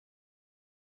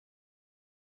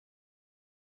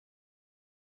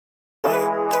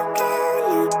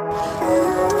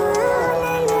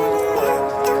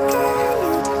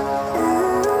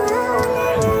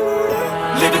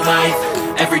life,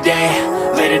 every day,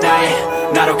 late at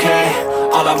night, not okay.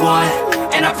 All I want,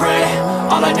 and I pray,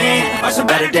 all I need are some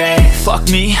better days. Fuck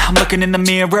me, I'm looking in the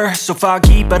mirror, so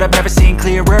foggy, but I've never seen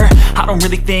clearer. I don't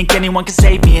really think anyone can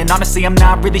save me, and honestly I'm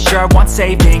not really sure I want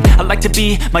saving. I like to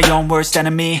be my own worst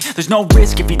enemy. There's no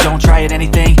risk if you don't try at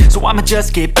anything, so I'ma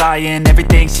just keep buying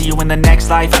everything. See you in the next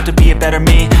life, have to be a better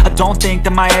me. I don't think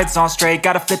that my head's on straight,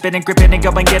 gotta flip it and grip it and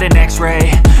go and get an x-ray.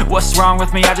 What's wrong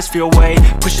with me? I just feel weight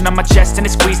pushing on my chest and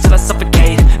it squeezes till I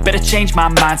suffocate. Better change my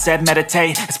mindset,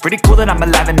 meditate. It's pretty cool that I'm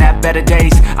alive and have better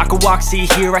days. I could walk, see,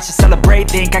 hear, I should celebrate.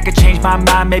 Think I could change my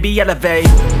mind, maybe elevate.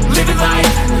 Living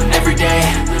life, every day,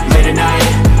 late at night,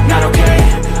 not okay.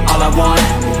 All I want,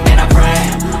 and I pray,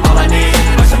 all I need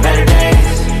are some better days.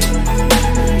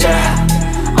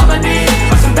 Yeah, all I need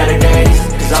are some better days.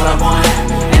 Cause all I want,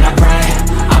 and I pray,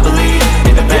 I believe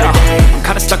in the better days. I'm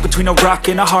kinda stuck between a rock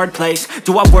and a hard place.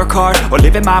 Do I work hard or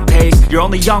live at my pace? You're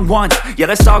only young once, yeah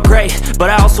that's all great, but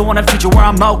I also want a future where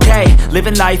I'm okay.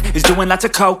 Living life is doing lots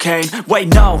of cocaine.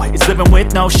 Wait no, it's living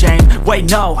with no shame. Wait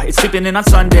no, it's sleeping in on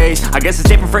Sundays. I guess it's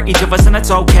different for each of us and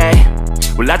that's okay.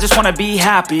 Well I just wanna be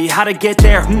happy, how to get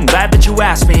there? Glad that you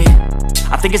asked me.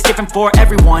 I think it's different for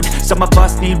everyone. Some of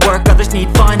us need work, others need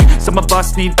fun. Some of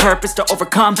us need purpose to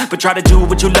overcome. But try to do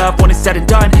what you love when it's said and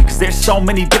done. Cause there's so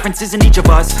many differences in each of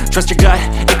us. Trust your gut,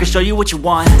 it can show you what you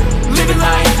want. Living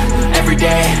life, every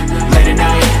day, late at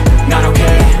night, not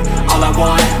okay. All I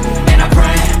want, and I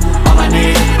pray, all I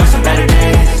need are some better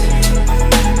days.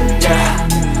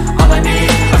 Yeah, all I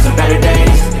need are some better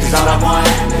days. Cause all I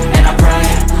want, and I pray,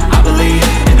 I believe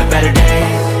in the better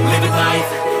days. Living life,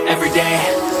 every day,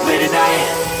 late at night,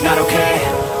 not okay.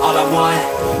 All I want,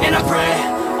 and I pray,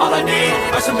 all I need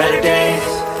are some better days.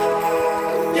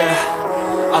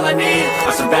 Yeah, all I need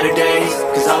are some better days.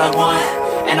 Cause all I want,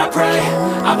 and I pray,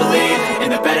 I believe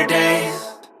in the better days.